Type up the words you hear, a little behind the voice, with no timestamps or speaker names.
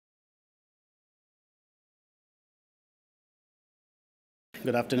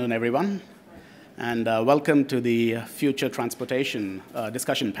Good afternoon, everyone, and welcome to the Future Transportation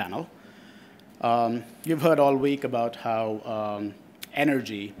discussion panel. You've heard all week about how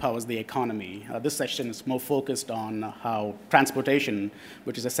energy powers the economy. This session is more focused on how transportation,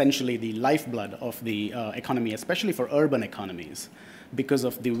 which is essentially the lifeblood of the economy, especially for urban economies, because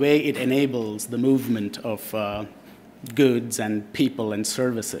of the way it enables the movement of goods and people and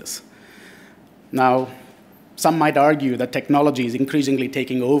services. Now, some might argue that technology is increasingly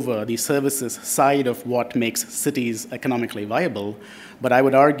taking over the services side of what makes cities economically viable, but I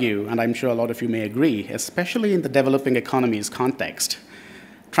would argue, and I'm sure a lot of you may agree, especially in the developing economies context,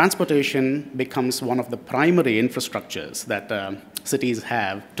 transportation becomes one of the primary infrastructures that cities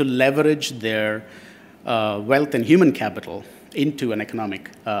have to leverage their wealth and human capital into an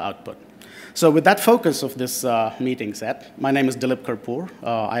economic output. So with that focus of this meeting set, my name is Dilip Kapoor.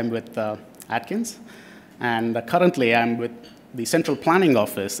 I'm with Atkins. And currently, I'm with the Central Planning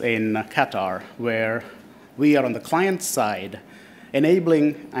Office in Qatar, where we are on the client side,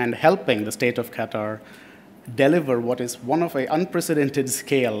 enabling and helping the state of Qatar deliver what is one of an unprecedented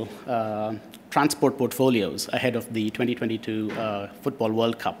scale transport portfolios ahead of the 2022 Football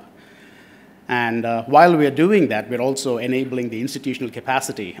World Cup. And while we're doing that, we're also enabling the institutional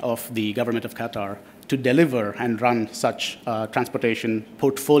capacity of the government of Qatar to deliver and run such transportation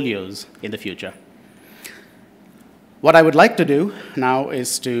portfolios in the future. What I would like to do now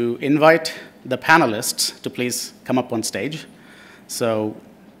is to invite the panelists to please come up on stage so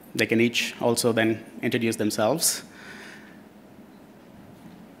they can each also then introduce themselves.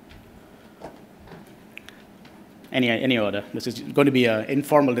 Any order. This is going to be an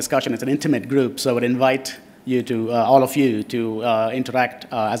informal discussion. It's an intimate group, so I would invite you to, all of you, to interact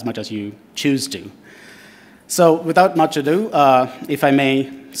as much as you choose to. So without much ado, if I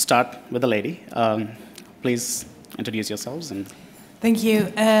may start with the lady, please introduce yourselves. Thank you.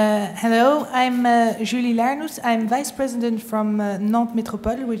 Hello, I'm Julie Lernout. I'm Vice President from Nantes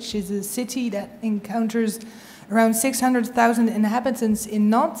Métropole, which is a city that encounters around 600,000 inhabitants in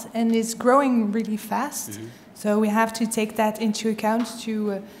Nantes and is growing really fast. Mm-hmm. So we have to take that into account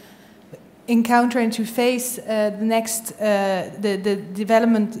to encounter and to face the next, the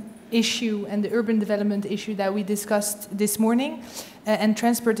development issue and the urban development issue that we discussed this morning. And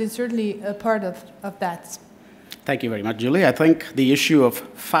transport is certainly a part of that. Thank you very much, Julie. I think the issue of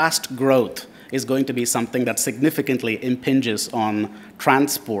fast growth is going to be something that significantly impinges on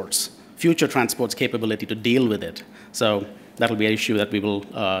transport's, future transport's capability to deal with it. So that'll be an issue that we will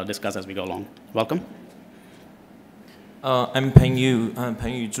discuss as we go along. Welcome. I'm Pengyu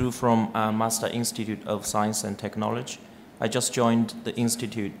Zhu from Master Institute of Science and Technology. I just joined the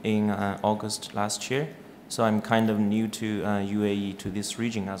institute in August last year, so I'm kind of new to UAE, to this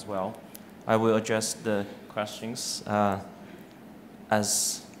region as well. I will address the questions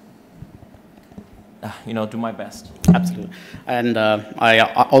as, do my best. Absolutely. And I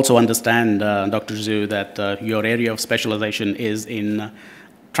also understand, Dr. Zhu, that your area of specialization is in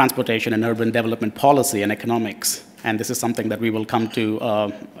transportation and urban development policy and economics. And this is something that we will come to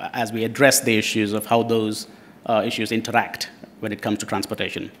as we address the issues of how those issues interact when it comes to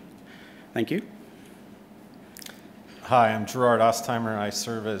transportation. Thank you. Hi, I'm Gerard Ostheimer. I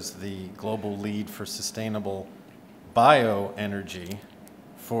serve as the global lead for sustainable bioenergy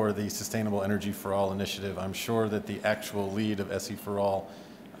for the Sustainable Energy for All initiative. I'm sure that the actual lead of SE for All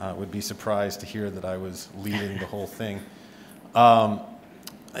would be surprised to hear that I was leading the whole thing.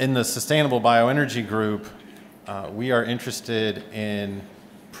 In the Sustainable Bioenergy Group, we are interested in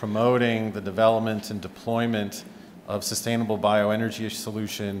promoting the development and deployment of sustainable bioenergy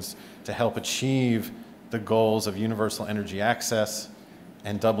solutions to help achieve the goals of universal energy access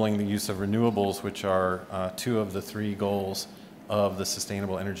and doubling the use of renewables, which are two of the three goals of the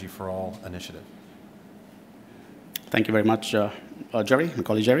Sustainable Energy for All initiative. Thank you very much, Jerry,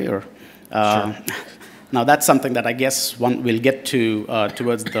 Macaulay Jerry. Sure. Now that's something that I guess we'll get to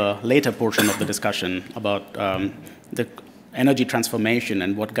towards the later portion of the discussion about the energy transformation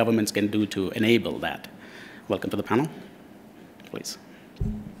and what governments can do to enable that. Welcome to the panel, please.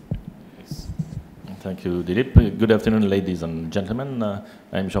 Thank you, Dilip. Good afternoon, ladies and gentlemen.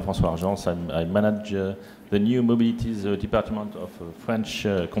 I'm Jean-François Argence. I manage the new mobilities department of a French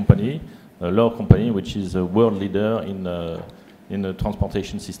company, a law company, which is a world leader in the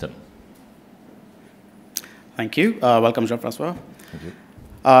transportation system. Thank you. Welcome, Jean-François. Thank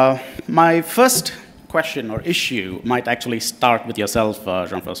you. My first question or issue might actually start with yourself,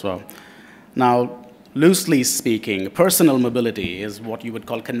 Jean-François. Now, loosely speaking, personal mobility is what you would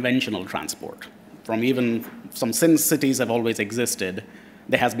call conventional transport. From even since cities have always existed,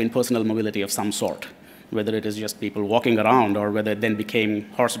 there has been personal mobility of some sort. whether it is just people walking around or whether it then became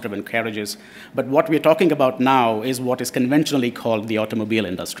horse-driven carriages. But what we're talking about now is what is conventionally called the automobile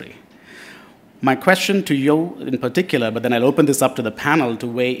industry. My question to you in particular, but then I'll open this up to the panel to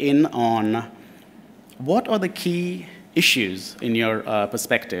weigh in on what are the key issues in your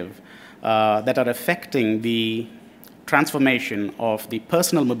perspective that are affecting the transformation of the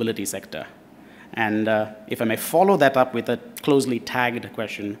personal mobility sector? And if I may follow that up with a closely tagged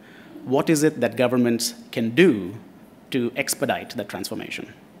question, what is it that governments can do to expedite that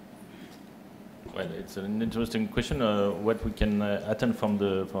transformation? Well, it's an interesting question. What we can attend from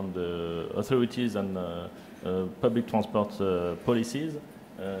the authorities and public transport policies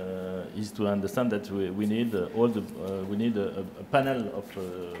is to understand that we need a panel of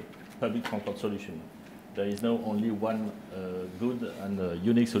public transport solution. There is no only one good and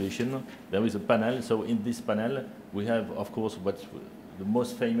unique solution. There is a panel. So in this panel, we have, of course, what the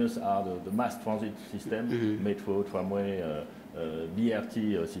most famous are the mass transit system, metro, tramway,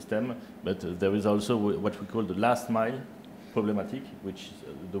 BRT system. But there is also what we call the last mile problematic, which is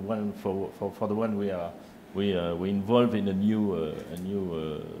the one for the one we involved in a new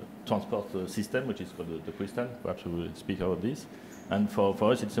transport system, which is called the Crystal. Perhaps we will speak about this. And for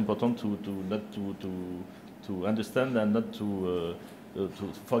us, it's important to understand and not to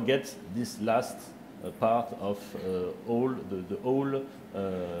forget this last part of the whole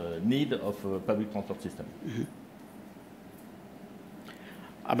need of a public transport system. Mm-hmm.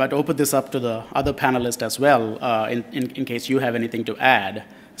 I might open this up to the other panelists as well, in case you have anything to add,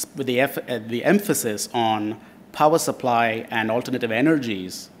 with the emphasis on power supply and alternative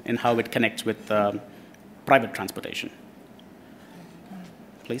energies and how it connects with private transportation.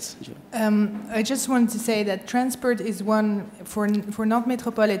 Please. I just wanted to say that transport is one, for Nantes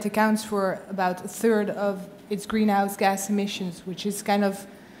Métropole, it accounts for about a third of its greenhouse gas emissions, which is kind of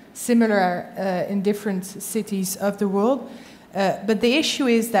similar in different cities of the world. But the issue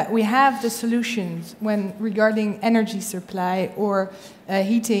is that we have the solutions when regarding energy supply or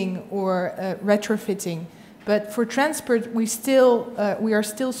heating or retrofitting. But for transport, we are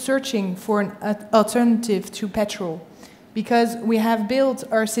still searching for an alternative to petrol. Because we have built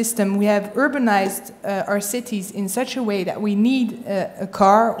our system, we have urbanized our cities in such a way that we need a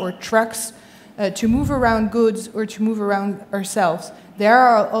car or trucks to move around goods or to move around ourselves. There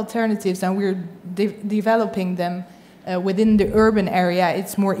are alternatives, and we're developing them within the urban area.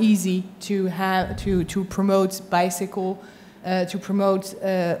 It's more easy to promote bicycle, to promote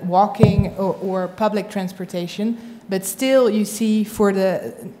walking or public transportation. But still, you see, for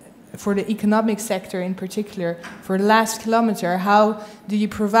the economic sector in particular, for the last kilometer, how do you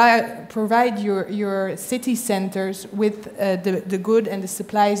provide your city centers with the good and the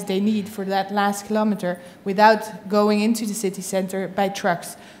supplies they need for that last kilometer without going into the city center by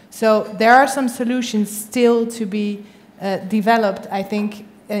trucks? So there are some solutions still to be developed, I think,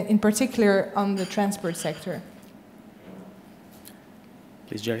 in particular on the transport sector.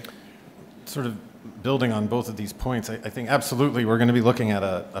 Please, Jerry. Sort of building on both of these points, I think absolutely we're going to be looking at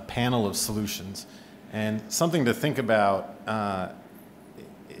a panel of solutions. And something to think about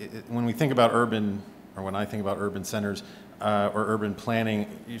when we think about urban, or when I think about urban centers or urban planning,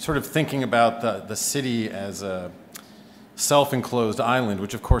 you're sort of thinking about the city as a self-enclosed island,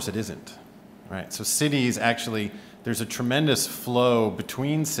 which of course it isn't. Right? So cities actually, there's a tremendous flow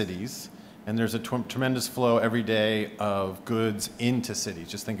between cities, and there's a tremendous flow every day of goods into cities.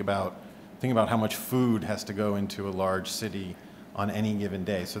 Just think about how much food has to go into a large city on any given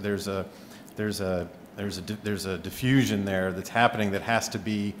day. So there's a diffusion there that's happening that has to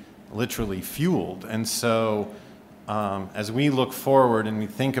be literally fueled. And so as we look forward and we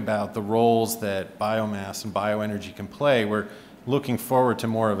think about the roles that biomass and bioenergy can play, we're looking forward to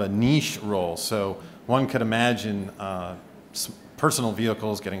more of a niche role. So one could imagine personal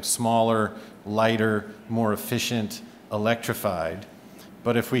vehicles getting smaller, lighter, more efficient, electrified.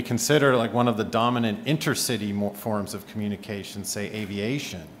 But if we consider like one of the dominant intercity forms of communication, say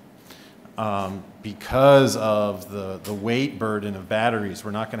aviation, because of the weight burden of batteries, we're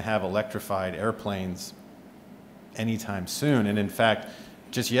not going to have electrified airplanes anytime soon. And in fact,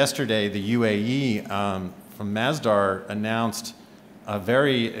 just yesterday, the UAE from Masdar announced a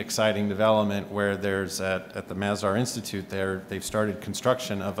very exciting development where there's at the Masdar Institute there, they've started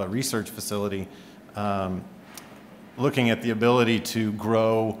construction of a research facility looking at the ability to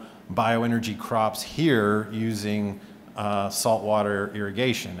grow bioenergy crops here using saltwater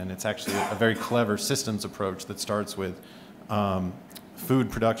irrigation. And it's actually a very clever systems approach that starts with food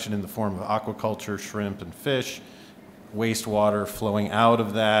production in the form of aquaculture, shrimp and fish, wastewater flowing out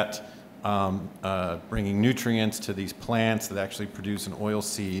of that, bringing nutrients to these plants that actually produce an oil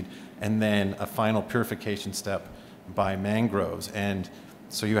seed, and then a final purification step by mangroves. And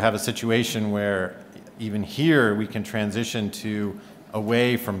so you have a situation where even here we can transition to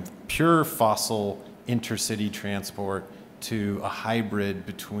away from pure fossil intercity transport to a hybrid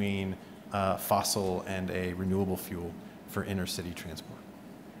between fossil and a renewable fuel for intercity transport.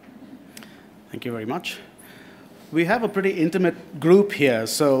 Thank you very much. We have a pretty intimate group here,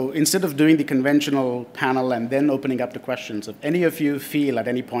 so instead of doing the conventional panel and then opening up to questions, if any of you feel at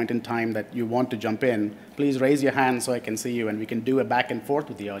any point in time that you want to jump in, please raise your hand so I can see you and we can do a back and forth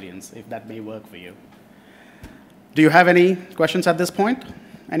with the audience, if that may work for you. Do you have any questions at this point?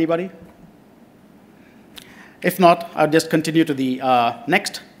 Anybody? If not, I'll just continue to the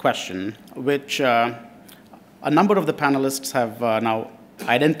next question, which a number of the panelists have now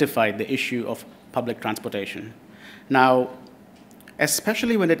identified the issue of public transportation. Now,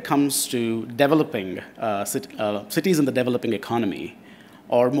 especially when it comes to developing cities in the developing economy,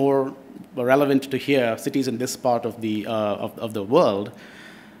 or more relevant to here, cities in this part of the world,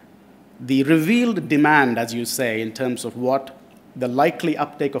 the revealed demand, as you say, in terms of what the likely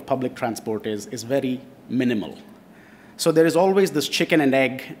uptake of public transport is very minimal. So there is always this chicken and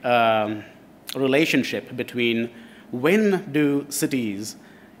egg relationship between when do cities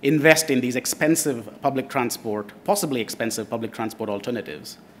invest in these expensive public transport, possibly expensive public transport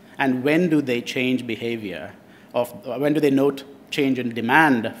alternatives, and when do they change behavior, when do they note change in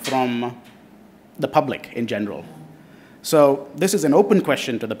demand from the public in general? So this is an open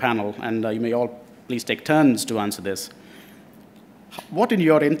question to the panel, and you may all please take turns to answer this. What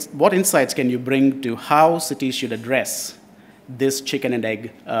insights can you bring to how cities should address this chicken and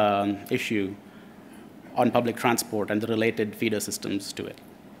egg issue on public transport and the related feeder systems to it?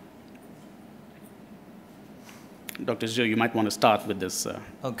 Dr. Zhu, you might want to start with this.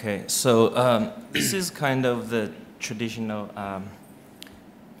 Okay, so this is kind of the traditional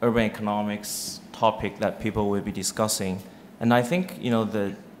urban economics topic that people will be discussing. And I think,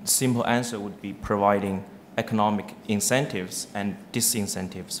 the simple answer would be providing economic incentives and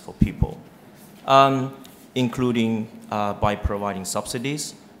disincentives for people, including by providing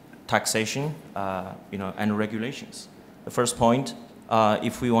subsidies, taxation, and regulations. The first point,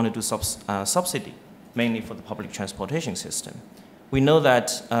 if we want to do subsidy, mainly for the public transportation system, we know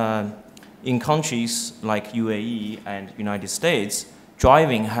that in countries like UAE and United States,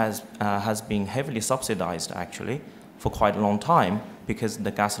 driving has been heavily subsidized actually for quite a long time because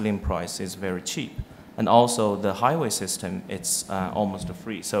the gasoline price is very cheap. And also the highway system, it's almost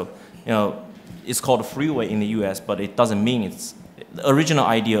free. So, it's called a freeway in the US, but it doesn't mean it's the original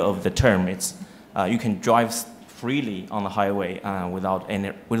idea of the term. It's you can drive freely on the highway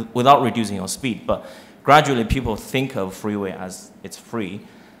without reducing your speed. But gradually people think of freeway as it's free.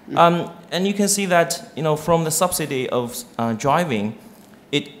 And you can see that, from the subsidy of driving,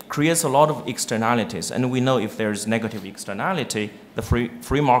 it creates a lot of externalities. And we know if there's negative externality, the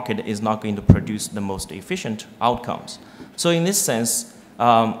free market is not going to produce the most efficient outcomes. So in this sense,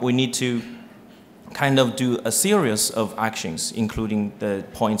 we need to kind of do a series of actions, including the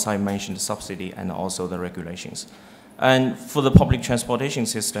points I mentioned, the subsidy and also the regulations. And for the public transportation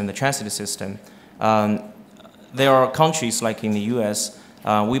system, the transit system, there are countries like in the US,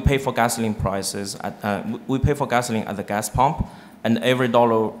 we pay for gasoline prices, we pay for gasoline at the gas pump, and every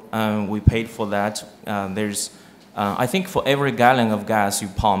dollar we paid for that, I think for every gallon of gas you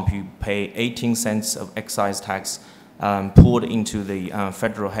pump, you pay 18 cents of excise tax poured into the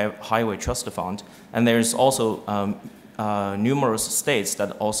Federal Highway Trust Fund. And there's also numerous states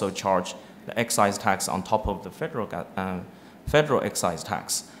that also charge the excise tax on top of the federal excise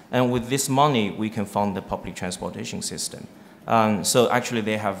tax. And with this money, we can fund the public transportation system. So actually,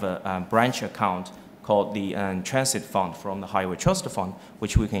 they have a branch account called the Transit Fund from the Highway Trust Fund,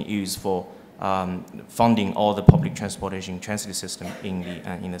 which we can use for funding all the public transportation transit system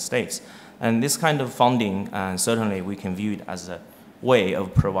in the States. And this kind of funding, certainly we can view it as a way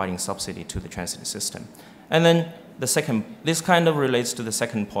of providing subsidy to the transit system. And then this kind of relates to the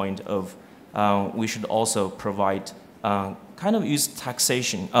second point of we should also provide, kind of use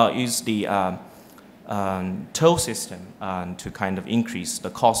taxation, use the toll system to kind of increase the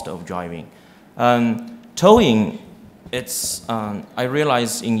cost of driving. Towing, I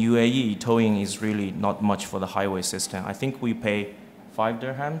realize in UAE, towing is really not much for the highway system. I think we pay 5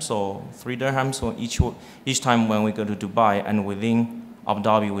 dirhams or 3 dirhams for each time when we go to Dubai, and within Abu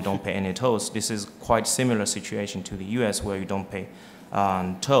Dhabi we don't pay any tolls. This is quite similar situation to the US, where you don't pay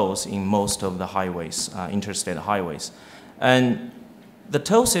tolls in most of the highways, interstate highways. And the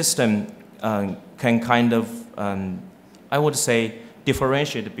toll system can kind of, I would say,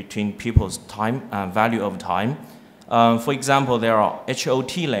 differentiate between people's time, value of time. For example, there are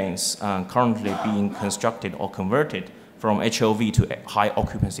HOT lanes currently being constructed or converted from HOV to high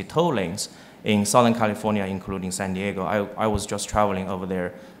occupancy toll lanes in Southern California, including San Diego. I was just traveling over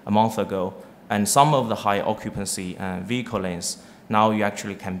there a month ago, and some of the high occupancy vehicle lanes, now you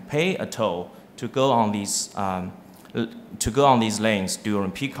actually can pay a toll to go on these lanes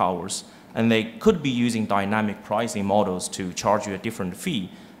during peak hours, and they could be using dynamic pricing models to charge you a different fee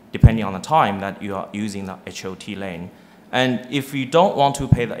depending on the time that you are using the HOT lane. And if you don't want to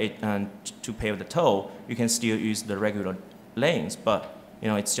pay the toll, you can still use the regular lanes, but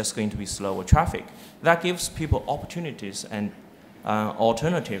it's just going to be slower traffic. That gives people opportunities and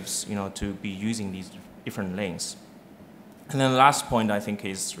alternatives, to be using these different lanes. And then the last point I think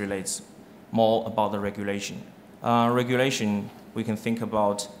relates more about the regulation. Regulation, we can think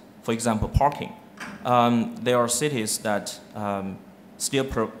about, for example, parking. There are cities that still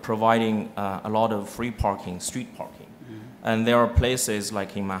providing a lot of free parking, street parking. And there are places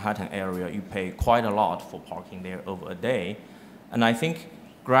like in Manhattan area, you pay quite a lot for parking there over a day. And I think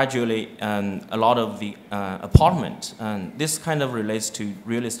gradually a lot of the apartment, and this kind of relates to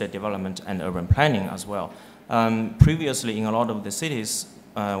real estate development and urban planning as well. Previously in a lot of the cities,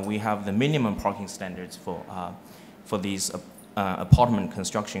 we have the minimum parking standards for these apartment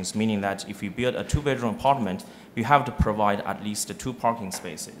constructions, meaning that if you build a 2-bedroom apartment, you have to provide at least 2 parking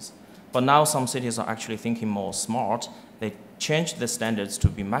spaces. But now some cities are actually thinking more smart. They changed the standards to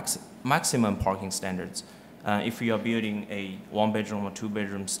be maximum parking standards. If you are building a 1-bedroom or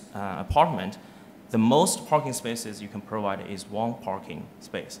 2-bedroom apartment, the most parking spaces you can provide is 1 parking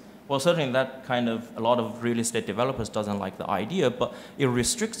space. Well, certainly that a lot of real estate developers doesn't like the idea, but it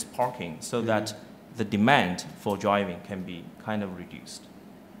restricts parking so that the demand for driving can be kind of reduced.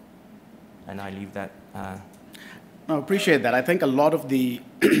 And I leave that. I appreciate that. I think a lot of the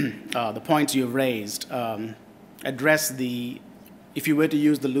points you've raised address if you were to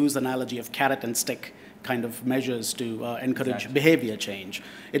use the loose analogy of carrot and stick kind of measures to encourage behavior change.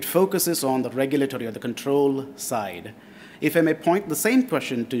 It focuses on the regulatory or the control side. If I may point the same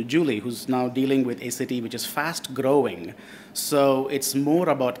question to Julie, who's now dealing with a city which is fast growing. So it's more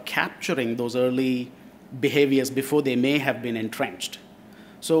about capturing those early behaviors before they may have been entrenched.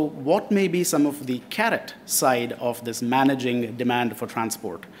 So what may be some of the carrot side of this managing demand for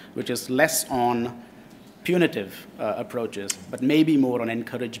transport, which is less on punitive approaches, but maybe more on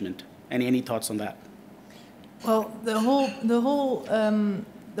encouragement? Any thoughts on that? Well, the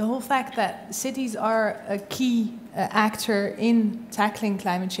whole fact that cities are a key actor in tackling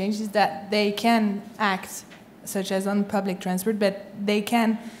climate change is that they can act, such as on public transport, but they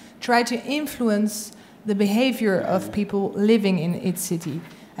can try to influence the behavior of people living in its city.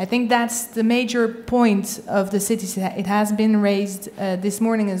 I think that's the major point of the cities. It has been raised this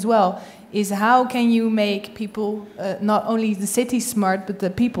morning as well, is how can you make people, not only the city smart, but the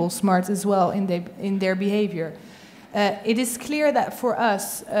people smart as well in their behavior. It is clear that for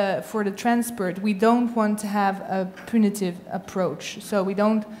us, for the transport, we don't want to have a punitive approach. So we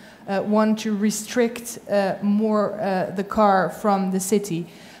don't want to restrict more the car from the city.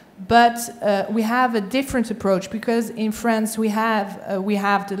 But we have a different approach because in France we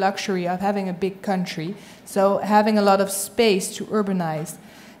have the luxury of having a big country, so having a lot of space to urbanize.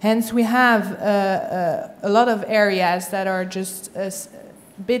 Hence we have a lot of areas that are just a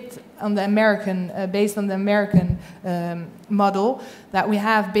bit on the American, based on the American model, that we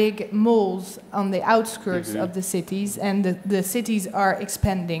have big malls on the outskirts of the cities, and the cities are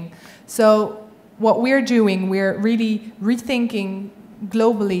expanding. So what we're doing, we're really rethinking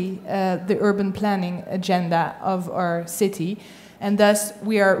globally the urban planning agenda of our city, and thus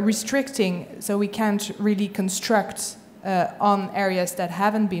we are restricting, so we can't really construct on areas that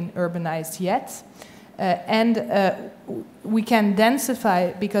haven't been urbanized yet. We can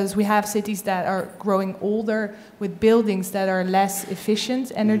densify because we have cities that are growing older with buildings that are less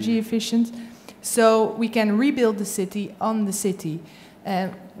efficient, energy efficient. So we can rebuild the city on the city.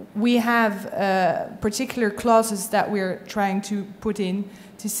 We have particular clauses that we're trying to put in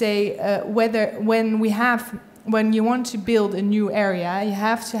to say when you want to build a new area, you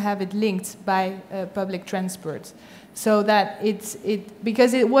have to have it linked by public transport. So that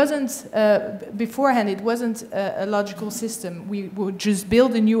because it wasn't, beforehand, it wasn't a logical system. We would just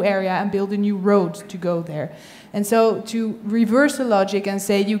build a new area and build a new road to go there. And so to reverse the logic and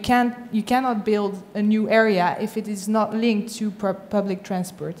say you cannot build a new area if it is not linked to public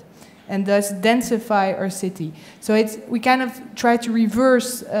transport, and thus densify our city. So we kind of try to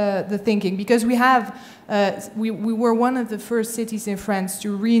reverse the thinking, because we have, we were one of the first cities in France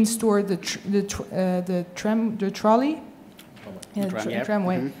to reinstore the trolley.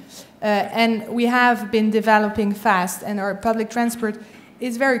 tramway. And we have been developing fast, and our public transport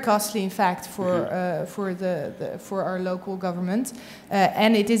is very costly, in fact, for our local government,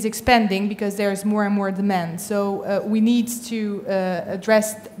 and it is expanding because there is more and more demand. So we need to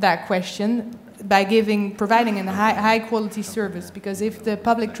address that question by providing a high quality service, because if the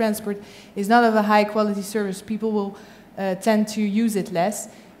public transport is not of a high quality service, people will tend to use it less.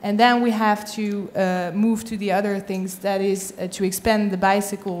 And then we have to move to the other things, that is to expand the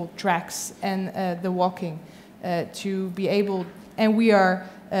bicycle tracks and the walking to be able. And we are,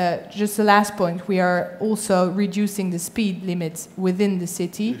 just the last point, we are also reducing the speed limits within the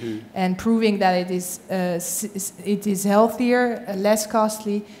city and proving that it is healthier, less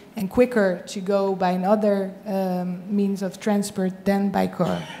costly, and quicker to go by another means of transport than by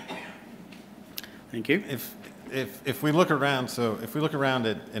car. Thank you. If we look around, if we look around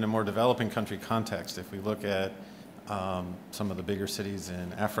it in a more developing country context, if we look at some of the bigger cities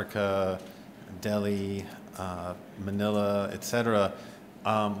in Africa, Delhi, Manila, etc.,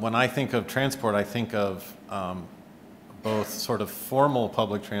 when I think of transport, I think of both sort of formal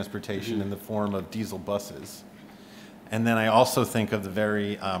public transportation in the form of diesel buses, and then I also think of the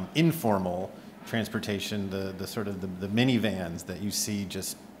very informal transportation, the sort of the minivans that you see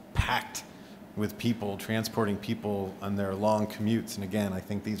just packed with people, transporting people on their long commutes. And again, I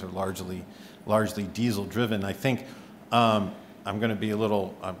think these are largely diesel driven. I think I'm going to be a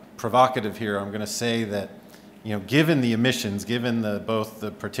little provocative here. I'm going to say that, given the emissions, given both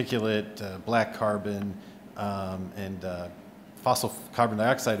the particulate black carbon and fossil carbon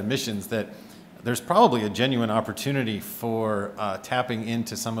dioxide emissions, that there's probably a genuine opportunity for tapping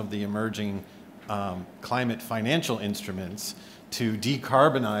into some of the emerging climate financial instruments to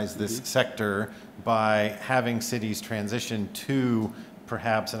decarbonize this sector by having cities transition to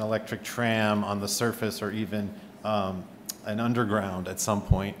perhaps an electric tram on the surface, or even an underground at some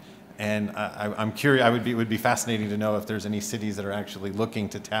point. And I'm curious, it would be fascinating to know if there's any cities that are actually looking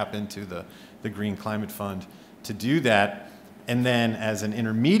to tap into the Green Climate Fund to do that. And then as an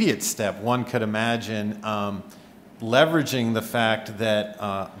intermediate step, one could imagine leveraging the fact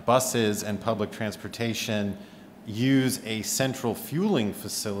that buses and public transportation use a central fueling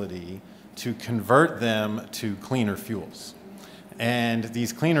facility to convert them to cleaner fuels. And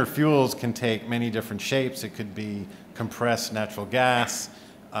these cleaner fuels can take many different shapes. It could be compressed natural gas.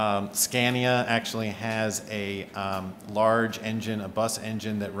 Scania actually has a large engine, a bus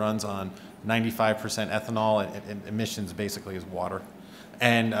engine that runs on 95% ethanol, and emissions basically is water,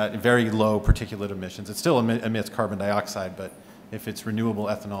 and very low particulate emissions. It still emits carbon dioxide, but if it's renewable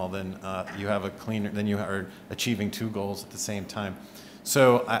ethanol, then you have then you are achieving two goals at the same time.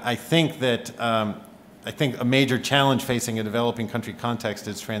 So I think that a major challenge facing a developing country context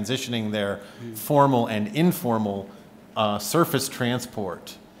is transitioning their formal and informal surface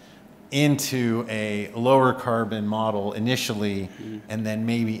transport into a lower carbon model initially, and then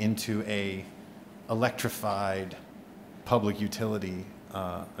maybe into a electrified public utility,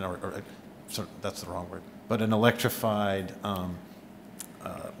 that's the wrong word, but an electrified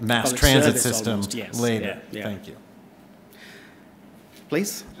mass transit system almost, yes. Later. Yeah. Thank you.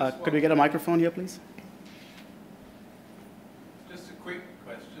 Please, could we get a microphone here, please? Just a quick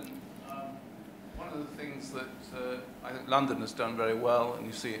question. One of the things that I think London has done very well, and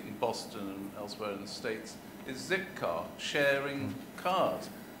you see it in Boston and elsewhere in the States, is Zipcar, sharing cars.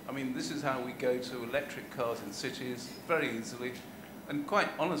 I mean, this is how we go to electric cars in cities very easily. And quite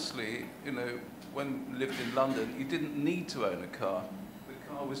honestly, when you lived in London, you didn't need to own a car.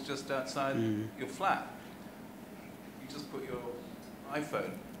 The car was just outside your flat. You just put your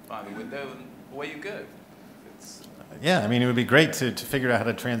iPhone by the window and away you go. Yeah, I mean, it would be great to figure out how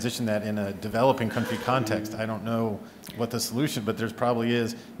to transition that in a developing country context. I don't know what the solution, but there's probably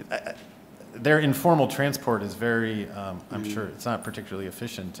is. Their informal transport is very, I'm sure it's not particularly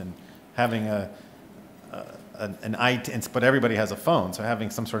efficient, and having an IT, but everybody has a phone, so having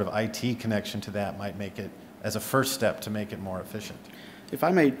some sort of IT connection to that might make it, as a first step, to make it more efficient. If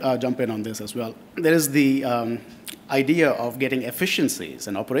I may jump in on this as well, there is the idea of getting efficiencies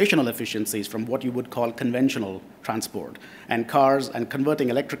and operational efficiencies from what you would call conventional transport, and cars, and converting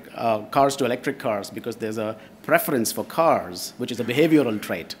electric cars to electric cars because there's a preference for cars, which is a behavioral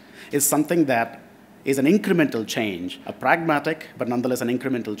trait, is something that is an incremental change, a pragmatic but nonetheless an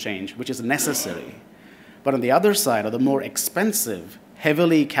incremental change, which is necessary. But on the other side are the more expensive,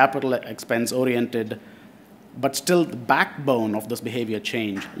 heavily capital expense oriented, but still the backbone of this behavior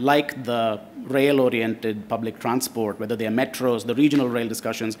change, like the rail-oriented public transport, whether they are metros, the regional rail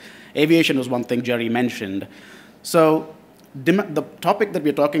discussions. Aviation was one thing Jerry mentioned. So the topic that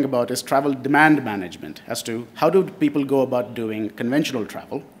we're talking about is travel demand management, as to how do people go about doing conventional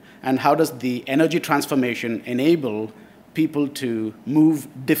travel, and how does the energy transformation enable people to move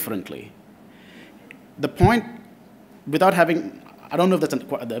differently. The point, without having, I don't know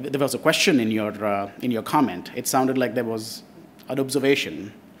if there was a question in your comment. It sounded like there was an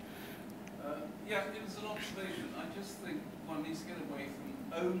observation. Yeah, it was an observation. I just think one needs to get away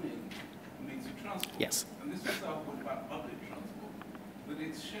from owning the means of transport. Yes. And this is our point about public transport, that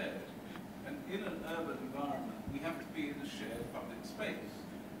it's shared. And in an urban environment, we have to be in a shared public space.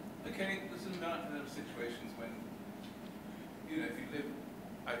 Okay, there are situations when, if you live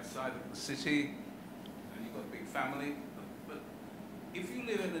outside of the city and you've got a big family, but if you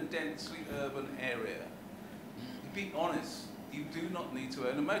live in a densely urban area, to be honest, you do not need to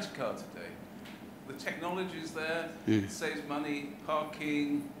own a motor car today. The technology is there, it saves money,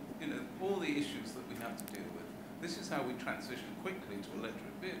 parking, all the issues that we have to deal with. This is how we transition quickly to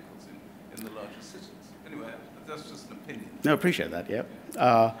electric vehicles in the larger cities. Anyway, that's just an opinion. No, I appreciate that,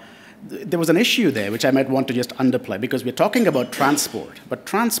 yeah. There was an issue there which I might want to just underplay, because we're talking about transport, but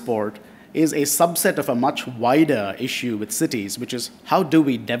transport is a subset of a much wider issue with cities, which is how do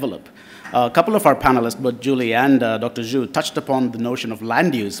we develop? A couple of our panelists, both Julie and Dr. Zhu, touched upon the notion of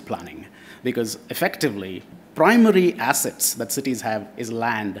land use planning, because effectively, primary assets that cities have is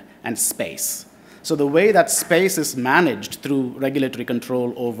land and space. So the way that space is managed through regulatory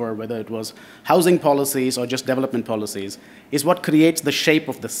control over whether it was housing policies or just development policies is what creates the shape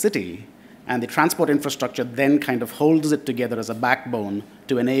of the city, and the transport infrastructure then kind of holds it together as a backbone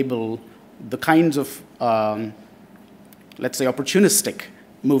to enable the kinds of, let's say, opportunistic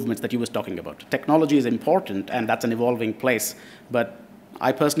movements that you was talking about. Technology is important, and that's an evolving place, but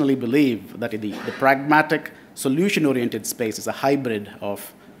I personally believe that the pragmatic, solution-oriented space is a hybrid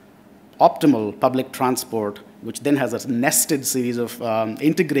of optimal public transport, which then has a nested series of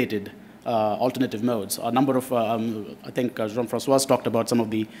integrated alternative modes. A number of, I think Jean-François talked about some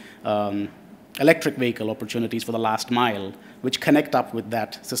of the electric vehicle opportunities for the last mile, which connect up with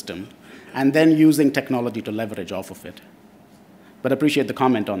that system, and then using technology to leverage off of it. But I appreciate the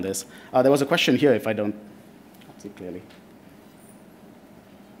comment on this. There was a question here, if I don't see clearly.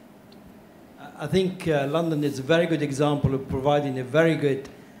 I think London is a very good example of providing a very good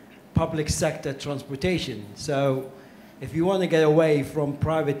public sector transportation. So if you want to get away from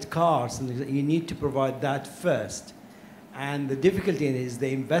private cars, you need to provide that first. And the difficulty is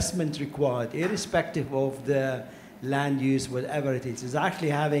the investment required, irrespective of the land use, whatever it is actually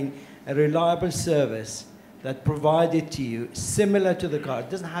having a reliable service that provided to you similar to the car.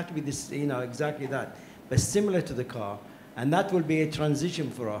 It doesn't have to be this, exactly that, but similar to the car. And that will be a transition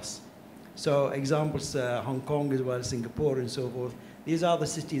for us. So examples, Hong Kong as well, Singapore and so forth. These are the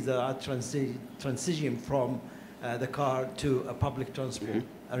cities that are transitioning from the car to a public transport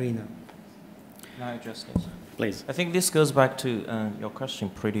arena. Can I address this? Please. I think this goes back to your question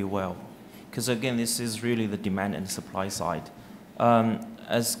pretty well, because again, this is really the demand and supply side.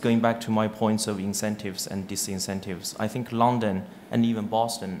 As going back to my points of incentives and disincentives, I think London and even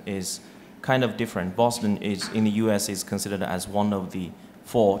Boston is kind of different. Boston is, in the US, is considered as one of the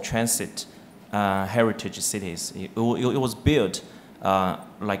 4 transit heritage cities. It was built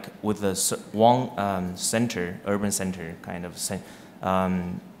like with one center, urban center, kind of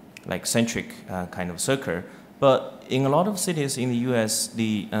like centric kind of circle. But in a lot of cities in the US,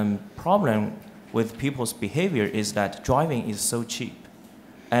 the problem with people's behavior is that driving is so cheap.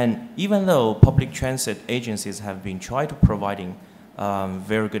 And even though public transit agencies have been trying to providing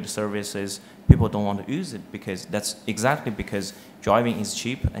very good services, people don't want to use it because that's exactly because driving is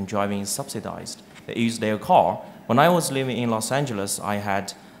cheap and driving is subsidized. They use their car. When I was living in Los Angeles, I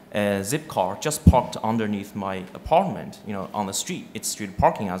had a Zip car just parked underneath my apartment, on the street. It's street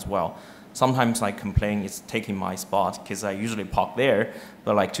parking as well. Sometimes I complain it's taking my spot because I usually park there,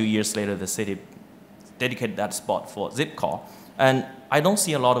 but like 2 years later, the city dedicated that spot for Zip car. And I don't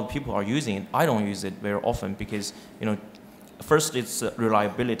see a lot of people are using it. I don't use it very often because, first it's a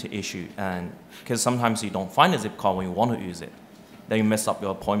reliability issue, and because sometimes you don't find a Zip car when you want to use it. Then you mess up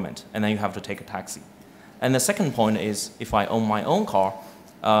your appointment, and then you have to take a taxi. And the second point is, if I own my own car,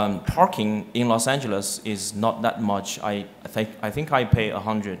 parking in Los Angeles is not that much. I think I pay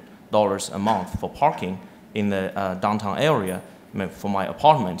 $100 a month for parking in the downtown area for my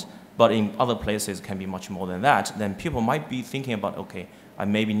apartment. But in other places it can be much more than that. Then people might be thinking about, okay, I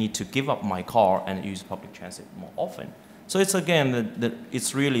maybe need to give up my car and use public transit more often. So it's again,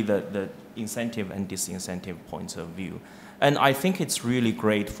 it's really the incentive and disincentive points of view. And I think it's really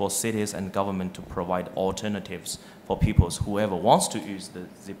great for cities and government to provide alternatives for people, whoever wants to use the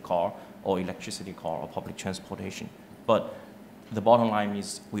Zip car or electricity car or public transportation. But the bottom line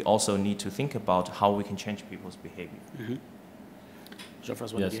is we also need to think about how we can change people's behavior. Mm-hmm.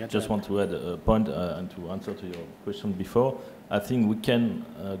 Yes, just want to add a point and to answer to your question before. I think we can,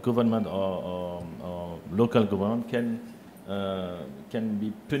 government or local government can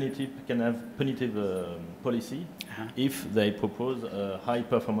be punitive, can have punitive policy if they propose high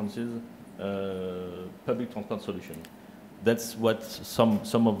performances public transport solution. That's what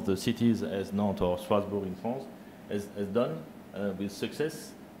some of the cities, as Nantes or Strasbourg in France, has done with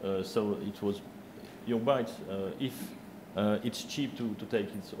success. So it was, you're right, if it's cheap to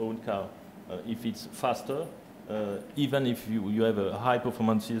take its own car, if it's faster, even if you have a high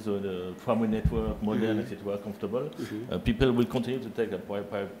performances or the tramway network, modern, etc., comfortable, people will continue to take a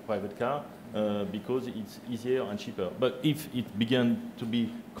private car because it's easier and cheaper. But if it began to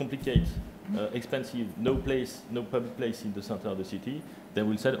be complicated, expensive, no public place in the center of the city, they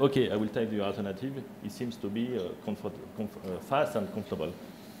will say, okay, I will take the alternative. It seems to be fast and comfortable.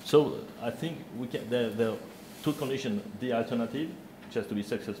 So I think we can. There are two conditions: the alternative, which has to be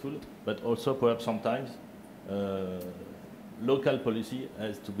successful, but also perhaps sometimes local policy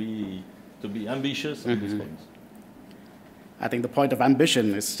has to be ambitious at this point. I think the point of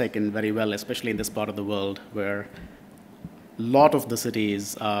ambition is taken very well, especially in this part of the world where a lot of the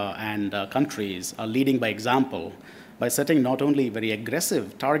cities and countries are leading by example by setting not only very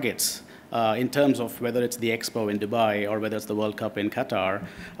aggressive targets in terms of whether it's the Expo in Dubai or whether it's the World Cup in Qatar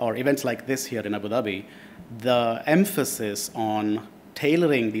or events like this here in Abu Dhabi, the emphasis on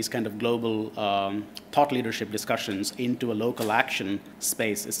tailoring these kind of global thought leadership discussions into a local action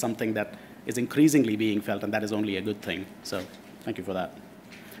space is something that is increasingly being felt, and that is only a good thing. So thank you for that.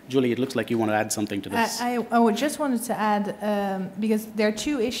 Julie, it looks like you want to add something to this. I just wanted to add, because there are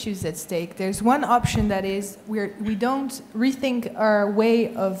two issues at stake. There's one option that is we don't rethink our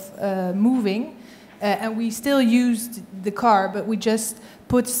way of moving, and we still use the car, but we just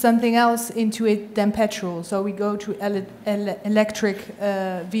put something else into it than petrol. So we go to electric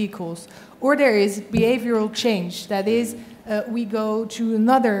vehicles. Or there is behavioral change. That is, we go to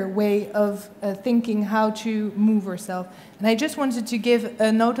another way of thinking how to move ourselves. And I just wanted to give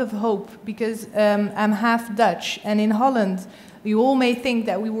a note of hope because I'm half Dutch, and in Holland, you all may think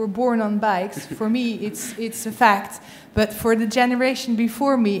that we were born on bikes. For me, it's a fact, but for the generation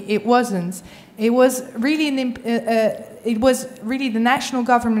before me, it wasn't. It was really the national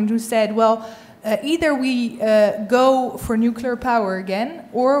government who said, well, either we go for nuclear power again,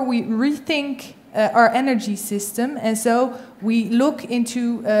 or we rethink our energy system, and so we look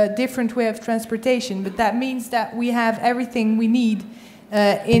into a different way of transportation. But that means that we have everything we need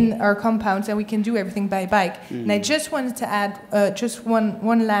in our compounds, and we can do everything by bike. And I just wanted to add just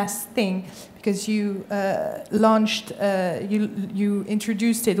one last thing, because you launched, you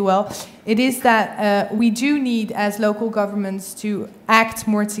introduced it well. It is that we do need, as local governments, to act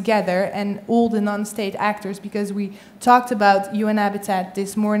more together, and all the non-state actors, because we talked about UN Habitat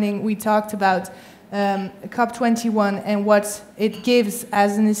this morning, we talked about COP21 and what it gives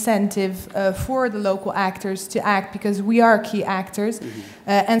as an incentive for the local actors to act, because we are key actors.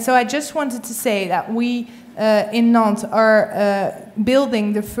 And so I just wanted to say that we in Nantes are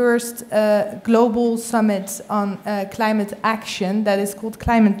building the first global summit on climate action that is called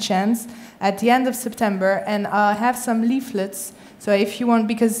Climate Chance at the end of September, and I'll have some leaflets. So if you want,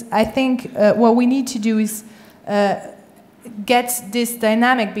 because I think what we need to do is get this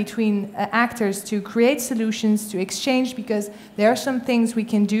dynamic between actors to create solutions, to exchange, because there are some things we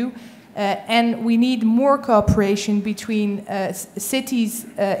can do. And we need more cooperation between cities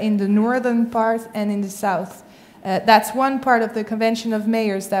in the northern part and in the south. That's one part of the Convention of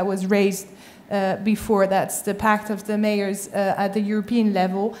Mayors that was raised before. That's the Pact of the Mayors at the European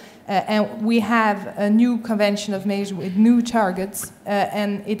level. And we have a new Convention of Mayors with new targets.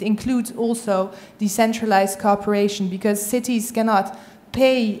 And it includes also decentralized cooperation, because cities cannot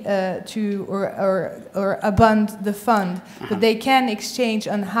pay to or abund the fund, but they can exchange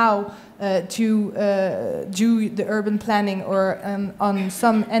on how to do the urban planning, or on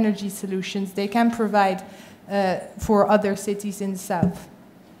some energy solutions they can provide for other cities in the south.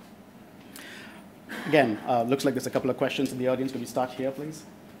 Again, looks like there's a couple of questions in the audience. Can we start here, please?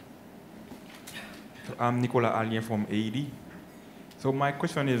 I'm Nicolas Alien from AED. So my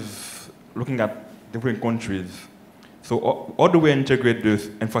question is, looking at different countries, so how do we integrate this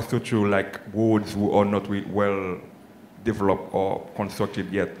infrastructure like roads who are not really well developed or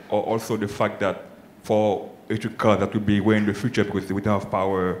constructed yet, or also the fact that for electric cars that will be way in the future because we don't have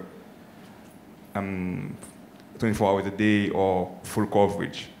power 24 hours a day or full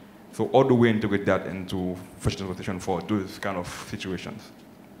coverage. So how do we integrate that into fresh transportation for those kind of situations?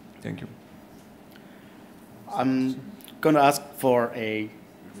 Thank you. I'm going to ask for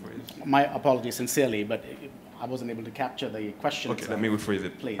my apologies sincerely, but I wasn't able to capture the question. Okay, let me rephrase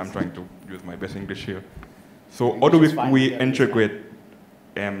it. Please. I'm trying to use my best English here. So how do we integrate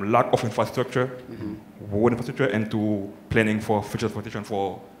lack of infrastructure, road infrastructure, into planning for future transportation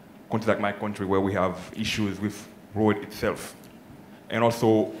for countries like my country where we have issues with road itself? And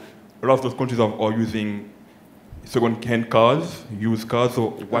also, a lot of those countries are using second-hand cars, used cars,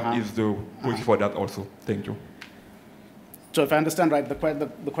 so what is the policy for that also? Thank you. So if I understand right,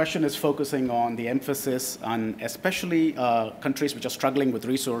 the question is focusing on the emphasis on especially countries which are struggling with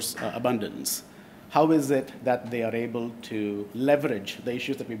resource abundance. How is it that they are able to leverage the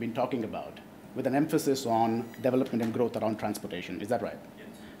issues that we've been talking about with an emphasis on development and growth around transportation? Is that right?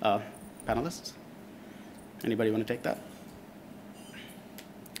 Yes. Panelists? Anybody want to take that?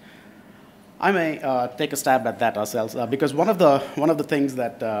 I may take a stab at that ourselves because one of the things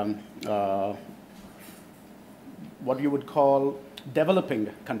that what you would call developing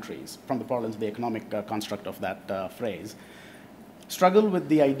countries, from the parlance of the economic construct of that phrase, struggle with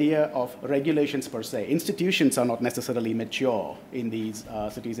the idea of regulations per se. Institutions are not necessarily mature in these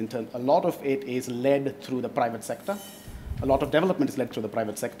cities. A lot of it is led through the private sector. A lot of development is led through the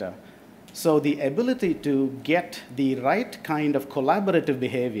private sector. So the ability to get the right kind of collaborative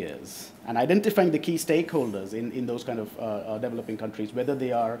behaviors and identifying the key stakeholders in those kind of developing countries, whether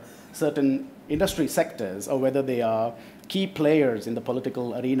they are certain industry sectors or whether they are key players in the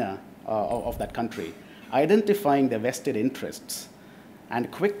political arena of that country, identifying their vested interests and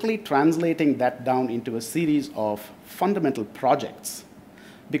quickly translating that down into a series of fundamental projects,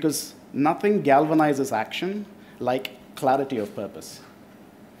 because nothing galvanizes action like clarity of purpose.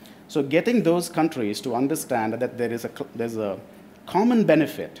 So getting those countries to understand that there's a common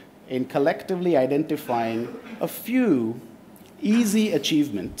benefit in collectively identifying a few easy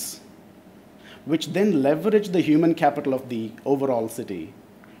achievements, which then leverage the human capital of the overall city,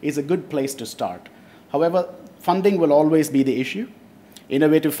 is a good place to start. However, funding will always be the issue.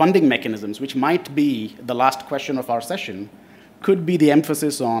 Innovative funding mechanisms, which might be the last question of our session, could be the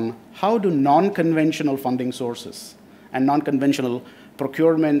emphasis on how do non-conventional funding sources and non-conventional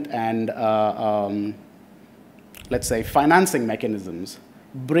procurement and, let's say, financing mechanisms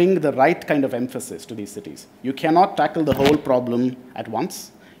bring the right kind of emphasis to these cities. You cannot tackle the whole problem at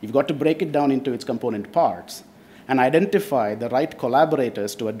once. You've got to break it down into its component parts and identify the right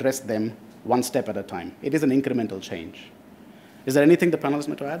collaborators to address them one step at a time. It is an incremental change. Is there anything the panelists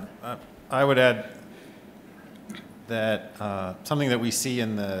want to add? I would add that something that we see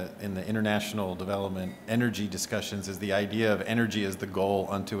in the international development energy discussions is the idea of energy as the goal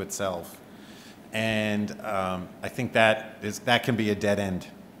unto itself. And I think that can be a dead end.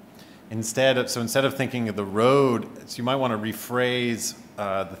 Instead of thinking of the road, so you might want to rephrase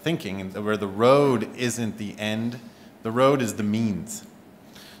the thinking where the road isn't the end, the road is the means.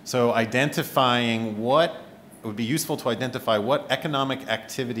 So identifying it would be useful to identify what economic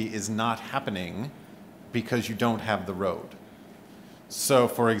activity is not happening because you don't have the road. So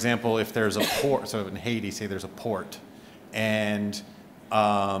for example, if there's a port, so in Haiti, say there's a port, and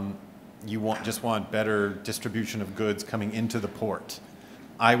you just want better distribution of goods coming into the port,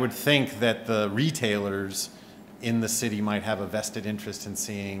 I would think that the retailers in the city might have a vested interest in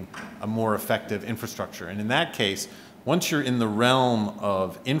seeing a more effective infrastructure. And in that case, once you're in the realm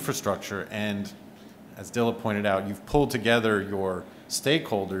of infrastructure and, as Dilla pointed out, you've pulled together your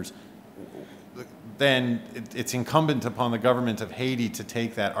stakeholders, then it's incumbent upon the government of Haiti to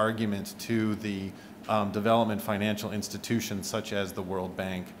take that argument to the development financial institutions such as the World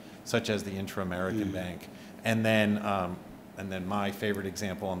Bank, such as the Inter-American Bank. And then my favorite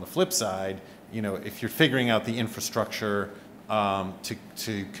example on the flip side, if you're figuring out the infrastructure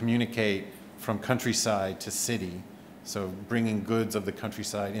to communicate from countryside to city, so bringing goods of the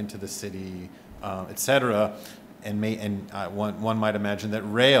countryside into the city, et cetera, one might imagine that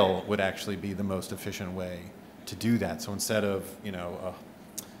rail would actually be the most efficient way to do that. So instead of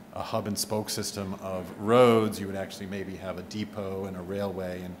a hub and spoke system of roads, you would actually maybe have a depot and a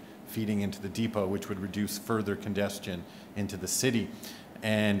railway and feeding into the depot, which would reduce further congestion into the city.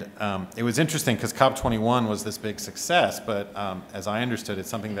 And it was interesting because COP21 was this big success, but as I understood it,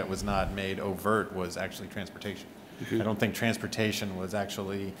 something that was not made overt was actually transportation. I don't think transportation was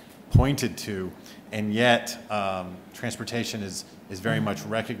actually pointed to, and yet transportation is very much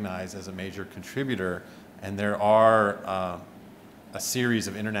recognized as a major contributor, and there are a series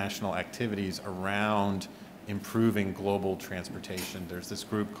of international activities around improving global transportation. There's this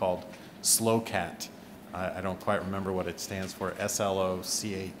group called SLOCAT. I don't quite remember what it stands for,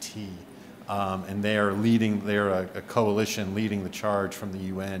 SLOCAT, and they're a coalition leading the charge from the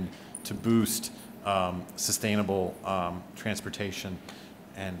UN to boost sustainable transportation,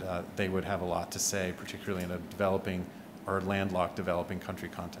 and they would have a lot to say, particularly in a developing or landlocked developing country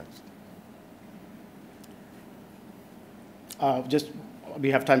context.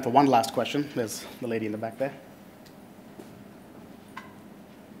 We have time for one last question. There's the lady in the back there.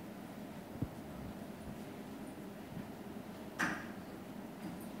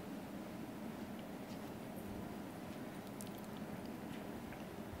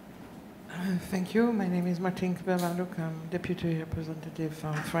 Thank you. My name is Martine Kbevaluk. I'm Deputy Representative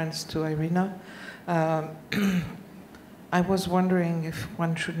from France to IRENA. I was wondering if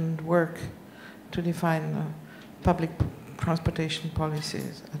one shouldn't work to define public transportation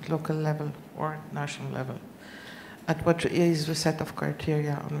policies at local level or national level. At what is the set of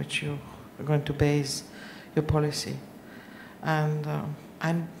criteria on which you are going to base your policy? And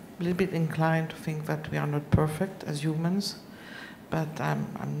I'm a little bit inclined to think that we are not perfect as humans, but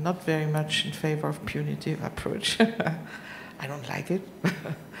I'm not very much in favor of punitive approach. I don't like it,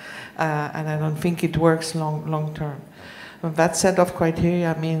 and I don't think it works long term. But that set of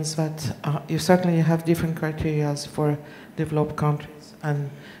criteria means that you certainly have different criteria for developed countries and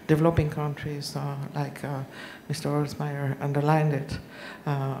developing countries, like Mr. Olsmeier underlined it.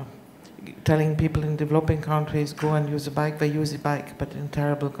 Telling people in developing countries, go and use a bike, they use a bike, but in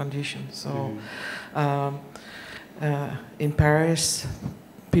terrible conditions. So. In Paris,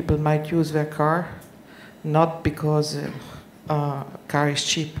 people might use their car, not because car is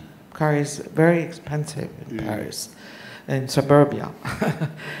cheap. Car is very expensive in Paris, in suburbia.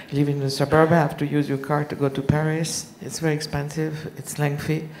 You live in the suburbia, have to use your car to go to Paris. It's very expensive, it's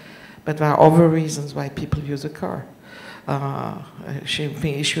lengthy, but there are other reasons why people use a car.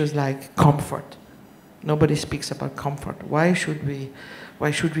 Issues like comfort. Nobody speaks about comfort. Why should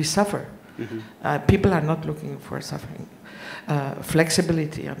we suffer? People are not looking for suffering.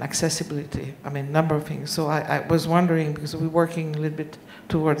 Flexibility and accessibility, I mean, number of things. So I was wondering, because we're working a little bit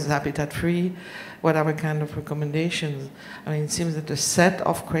towards habitat-free, what are the kind of recommendations? I mean, it seems that a set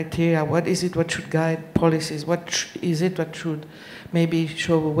of criteria, what is it what should guide policies? What is it what should maybe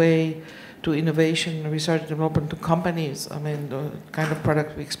show a way to innovation, research, development, to companies? I mean, the kind of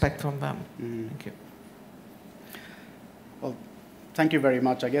product we expect from them. Thank you. Well, thank you very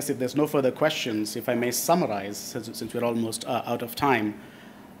much. I guess if there's no further questions, if I may summarize, since we're almost out of time,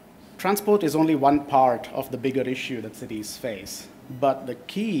 transport is only one part of the bigger issue that cities face. But the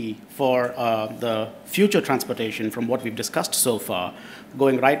key for the future transportation, from what we've discussed so far,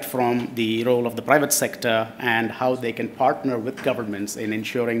 going right from the role of the private sector and how they can partner with governments in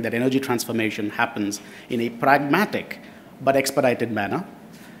ensuring that energy transformation happens in a pragmatic but expedited manner.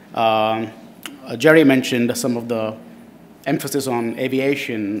 Jerry mentioned some of the emphasis on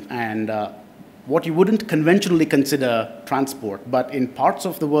aviation and what you wouldn't conventionally consider transport, but in parts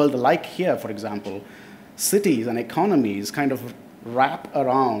of the world, like here, for example, cities and economies kind of wrap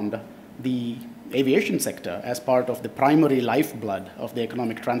around the aviation sector as part of the primary lifeblood of the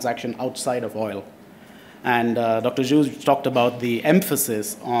economic transaction outside of oil. And Dr. Zhu talked about the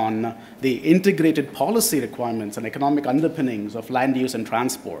emphasis on the integrated policy requirements and economic underpinnings of land use and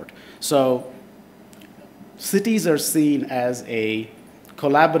transport. So cities are seen as a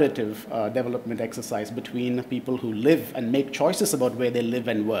collaborative development exercise between people who live and make choices about where they live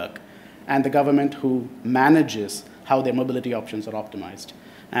and work, and the government who manages how their mobility options are optimized.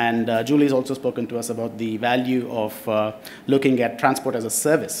 And Julie's also spoken to us about the value of looking at transport as a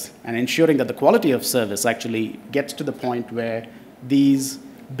service and ensuring that the quality of service actually gets to the point where these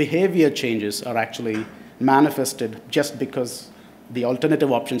behavior changes are actually manifested just because the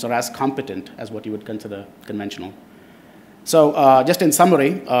alternative options are as competent as what you would consider conventional. So just in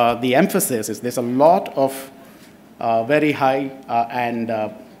summary, the emphasis is there's a lot of very high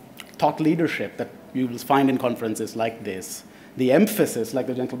and thought leadership that you will find in conferences like this. The emphasis, like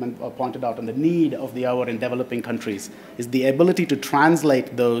the gentleman pointed out, on the need of the hour in developing countries is the ability to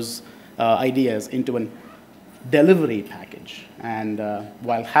translate those ideas into a delivery package. And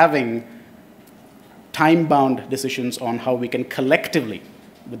while having time-bound decisions on how we can collectively,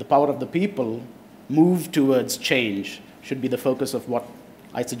 with the power of the people, move towards change should be the focus of what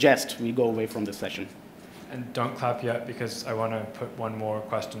I suggest we go away from this session. And don't clap yet, because I want to put one more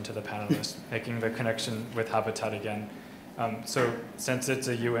question to the panelists, making the connection with Habitat again. So since it's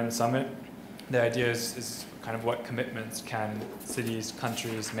a UN summit, the idea is kind of what commitments can cities,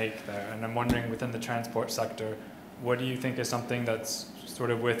 countries make there? And I'm wondering, within the transport sector, what do you think is something that's sort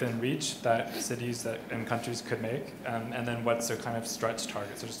of within reach that cities and countries could make? And then what's their kind of stretch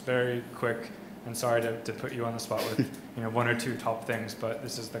target? So just very quick, and sorry to put you on the spot with one or two top things, but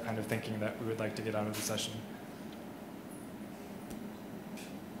this is the kind of thinking that we would like to get out of the session.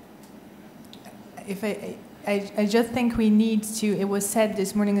 if I just think we need to, it was said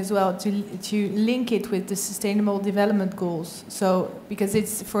this morning as well, to link it with the Sustainable Development Goals. So, because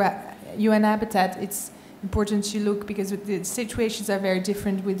it's for UN Habitat, it's important to look, because the situations are very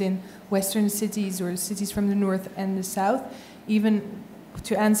different within Western cities or cities from the north and the south. Even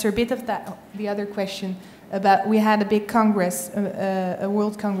to answer a bit of that, the other question about, we had a big congress, a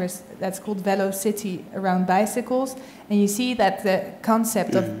world congress that's called Velo City around bicycles, and you see that the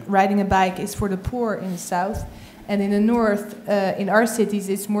concept of riding a bike is for the poor in the south, and in the north, in our cities,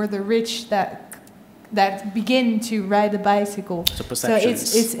 it's more the rich that begin to ride a bicycle. So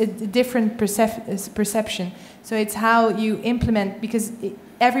it's a different perception. So it's how you implement, because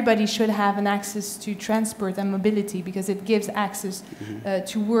everybody should have an access to transport and mobility, because it gives access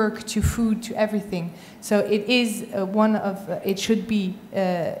to work, to food, to everything. So it is it should be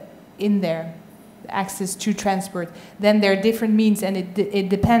in there, access to transport. Then there are different means, and it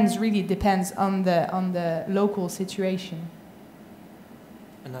depends, really depends on the local situation.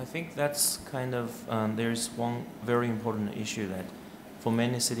 And I think that's kind of, there's one very important issue that for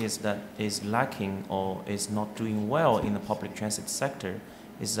many cities that is lacking or is not doing well in the public transit sector,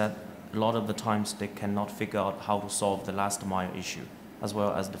 is that a lot of the times they cannot figure out how to solve the last mile issue as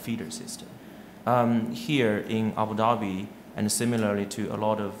well as the feeder system. Here in Abu Dhabi, and similarly to a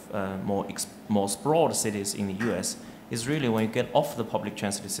lot of more sprawled cities in the US, is really when you get off the public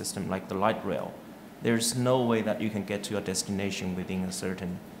transit system, like the light rail, there's no way that you can get to your destination within a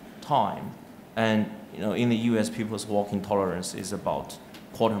certain time. And in the US, people's walking tolerance is about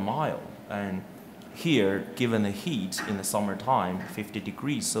quarter mile. And here, given the heat in the summertime, 50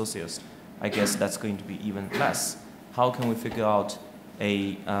 degrees Celsius, I guess that's going to be even less. How can we figure out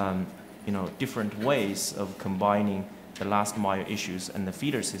different ways of combining the last mile issues and the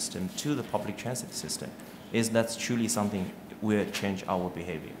feeder system to the public transit system? That's truly something will change our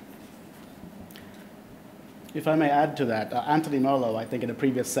behavior. If I may add to that, Anthony Molo, I think in a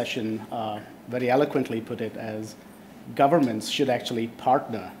previous session, very eloquently put it as governments should actually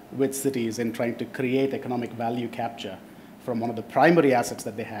partner with cities in trying to create economic value capture from one of the primary assets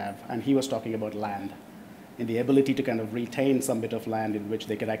that they have. And he was talking about land, and the ability to kind of retain some bit of land in which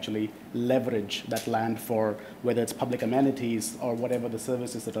they could actually leverage that land for whether it's public amenities or whatever the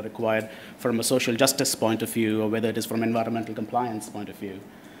services that are required from a social justice point of view, or whether it is from environmental compliance point of view.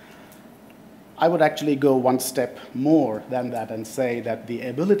 I would actually go one step more than that and say that the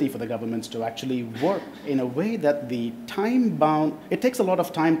ability for the governments to actually work in a way that the time-bound, it takes a lot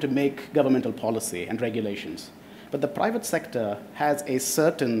of time to make governmental policy and regulations, but the private sector has a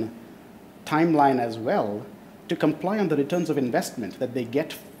certain timeline as well to comply on the returns of investment that they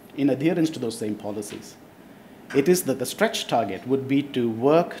get in adherence to those same policies. It is that the stretch target would be to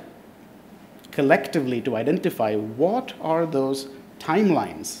work collectively to identify what are those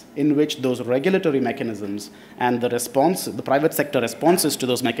timelines in which those regulatory mechanisms and the private sector responses to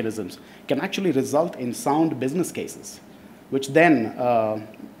those mechanisms can actually result in sound business cases, which then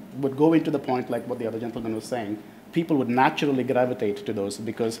would go into the point like what the other gentleman was saying. People would naturally gravitate to those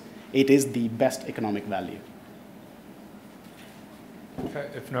because it is the best economic value. Okay,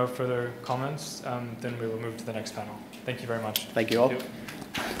 if no further comments, then we will move to the next panel. Thank you very much. Thank you all. Thank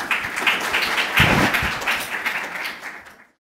you.